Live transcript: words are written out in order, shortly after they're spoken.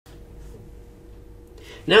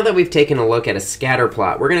Now that we've taken a look at a scatter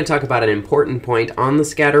plot, we're going to talk about an important point on the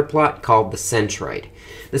scatter plot called the centroid.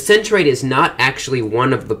 The centroid is not actually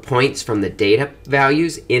one of the points from the data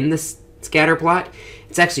values in the scatter plot.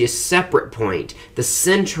 It's actually a separate point. The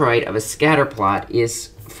centroid of a scatter plot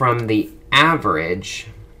is from the average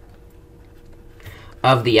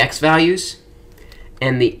of the x values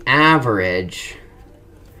and the average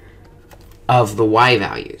of the y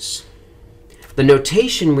values. The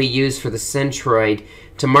notation we use for the centroid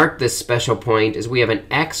to mark this special point is we have an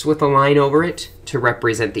x with a line over it to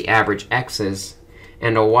represent the average x's,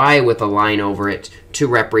 and a y with a line over it to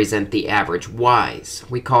represent the average y's.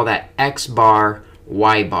 We call that x bar,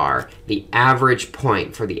 y bar, the average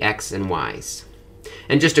point for the x and y's.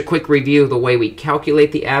 And just a quick review, the way we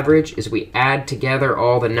calculate the average is we add together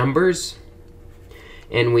all the numbers,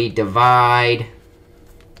 and we divide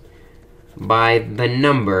by the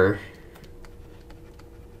number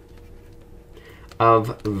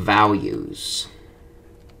of values.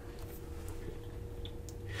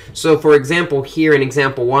 So for example, here in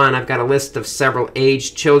example 1, I've got a list of several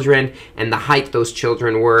aged children and the height those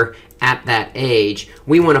children were at that age.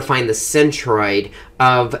 We want to find the centroid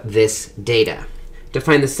of this data. To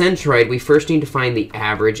find the centroid, we first need to find the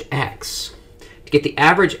average x. To get the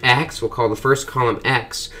average x, we'll call the first column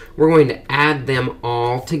x. We're going to add them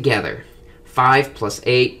all together. 5 plus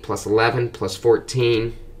 8 plus 11 plus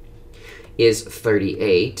 14 is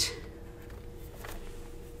 38.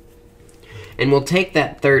 And we'll take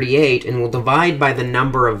that 38 and we'll divide by the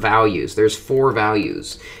number of values. There's 4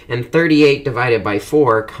 values. And 38 divided by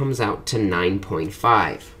 4 comes out to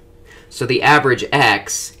 9.5. So the average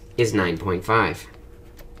x is 9.5.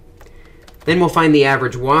 Then we'll find the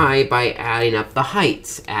average y by adding up the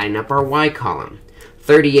heights, adding up our y column.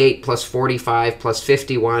 38 plus 45 plus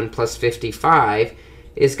 51 plus 55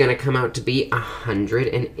 is going to come out to be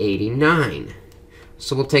 189.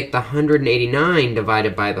 So we'll take the 189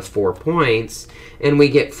 divided by the 4 points, and we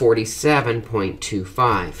get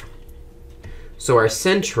 47.25. So our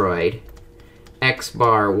centroid, x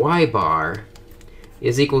bar, y bar,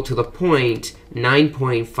 is equal to the point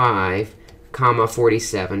 9.5, comma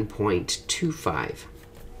 47.25.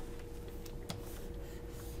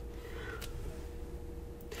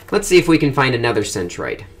 Let's see if we can find another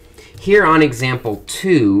centroid. Here on example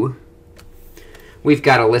 2, we've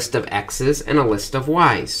got a list of x's and a list of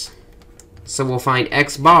y's. So we'll find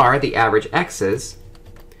x bar, the average x's,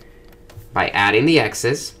 by adding the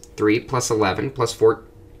x's. 3 plus 11 plus 4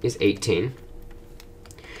 is 18.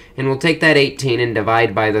 And we'll take that 18 and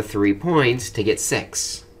divide by the 3 points to get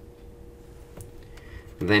 6.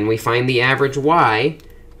 Then we find the average y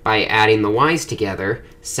by adding the y's together.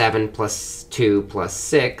 7 plus 2 plus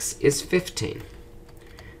 6 is 15.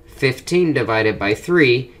 15 divided by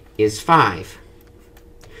 3 is 5.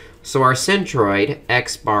 So our centroid,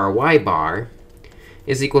 x bar, y bar,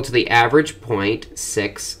 is equal to the average point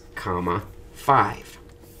 6, comma 5.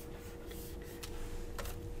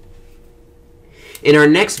 In our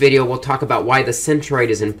next video, we'll talk about why the centroid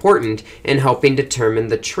is important in helping determine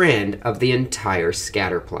the trend of the entire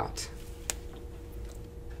scatter plot.